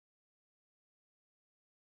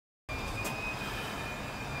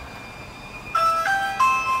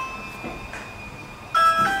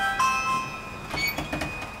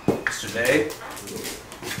today.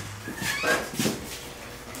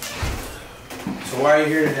 So why are you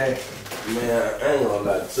here today? Man, I ain't gonna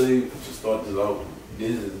lie to you. To start this off,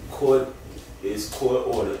 this is court. It's court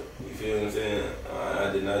order. You feel what I'm saying?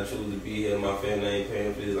 I did not choose to be here. My family ain't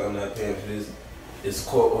paying for this. I'm not paying for this. It's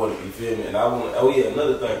court order. You feel me? And I want. Oh yeah,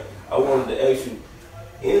 another thing. I wanted to ask you.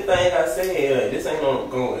 Anything I say here, this ain't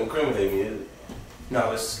gonna incriminate me, is it?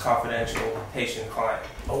 No, it's confidential, patient-client.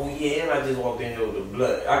 Oh yeah, and I just walked in here with the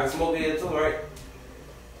blood. I can smoke here too, right?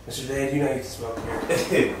 Mr. Dad, you know you can smoke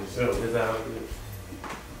here. Sure, that's how it is.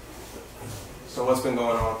 So what's been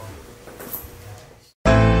going on?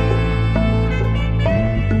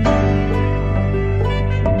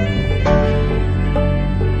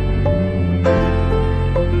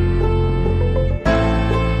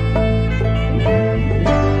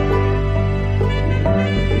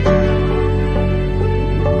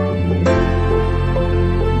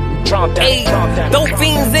 Hey, dope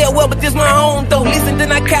fiends there, well, but this my own though. Listen to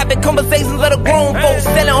not capping conversations of the grown folks.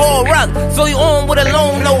 Selling hard rock, so you on with a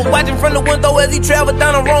long nose. Watching from the window as he travel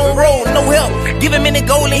down the wrong road. No help, give him any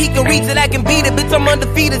goal and he can reach it. I can beat it, bitch, I'm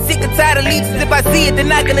undefeated. Sick and tired of leeches. If I see it,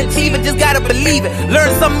 then I can achieve it. Just gotta believe it.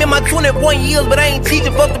 Learned something in my 21 years, but I ain't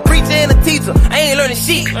teaching. Fuck the preacher and the teacher. I ain't learning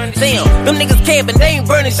shit. Damn, them niggas camping, they ain't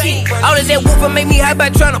burning shit. All of that whooping make me high by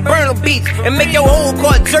trying to burn a beach. And make your whole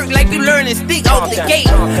car jerk like you learning stick off the gate.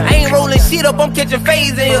 I ain't rolling shit up, I'm catching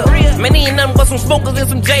phase in here. Man, ain't nothing but some smokers and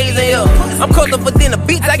some J's in here. I'm caught up within the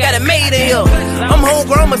beats, I got it made in here. I'm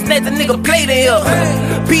homegrown, I'ma snatch a nigga plate in here.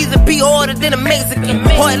 Peezy P harder than a Mexican.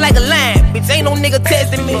 Hard like a lion, bitch, ain't no nigga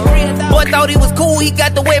testing me. Boy thought he was cool, he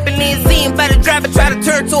got the weapon in. See him by the driver, try to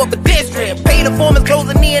turn to a pedestrian. Pay the form is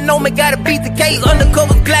closing in, on me, gotta beat the case.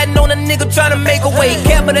 Undercover gliding on a nigga trying to make a way.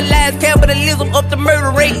 Capitalize capitalism up the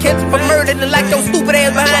murder rate. Catch him for murder, and like your stupid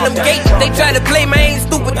ass behind them gates. They try to play me, I ain't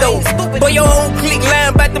stupid though. Boy, your whole clique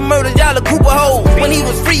lying about the murder, y'all a group of hoes. When he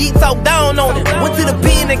was free, he talked down on it. Went to the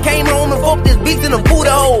pen and came home and fucked this bitch in a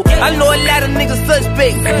Buddha hole. I know a lot of niggas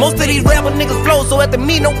suspect. Most of these rapper niggas flow, so after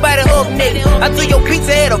me, nobody up next. I took your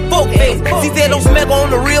pizza had a fuck face. She said don't smack her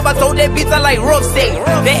on the rib, I told that bitch I like rough steak.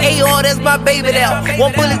 That AR, that's my baby there.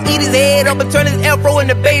 One bullet eat his head up and turn his afro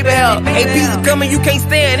into baby hair. Hey, Peezy coming, you can't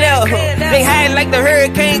stand out. They hide like the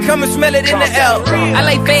hurricane, come and smell it in the air. I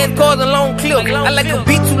like fast cars and long clips. I like a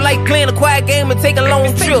beat you like playing a quiet game and take a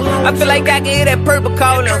long trip. I feel like I can hear that purple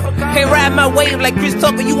calling. Can't ride my wave like Chris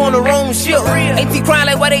Tucker, you on the wrong ship. Ain't he crying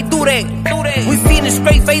like why they do that? We seen the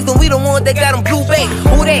straight face and we the ones that got them blue back.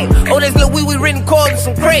 Who that? Oh, that's Lil we written cards and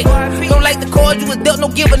some crack. Don't like the cards you was dealt, no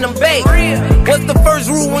giving them back. What's the first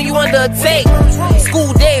rule when you under attack?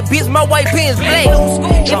 School day, bitch, my white pants black.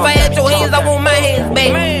 If I had your hands, I want my hands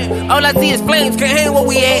back. All I see is flames, can't hang where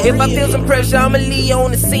we at. If I feel some pressure, I'ma leave you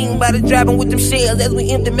on the scene by the driving with them shells as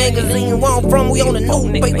we empty magazine. Where I'm from, we on the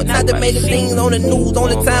newspaper, not the magazines on the news.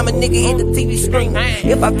 Only time a nigga hit the TV screen.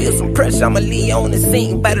 If I feel some pressure, I'ma leave you on the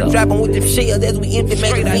scene by the driving with them shells as we empty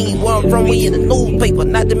magazine. Where I'm from, we in the newspaper,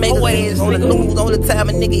 not the magazines on the news. Only time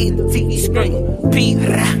a nigga hit the TV screen. Peace.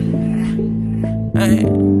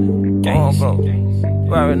 Where I'm from,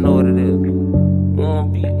 you already know what it is.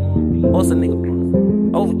 OMB. What's a nigga?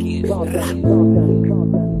 Overkill.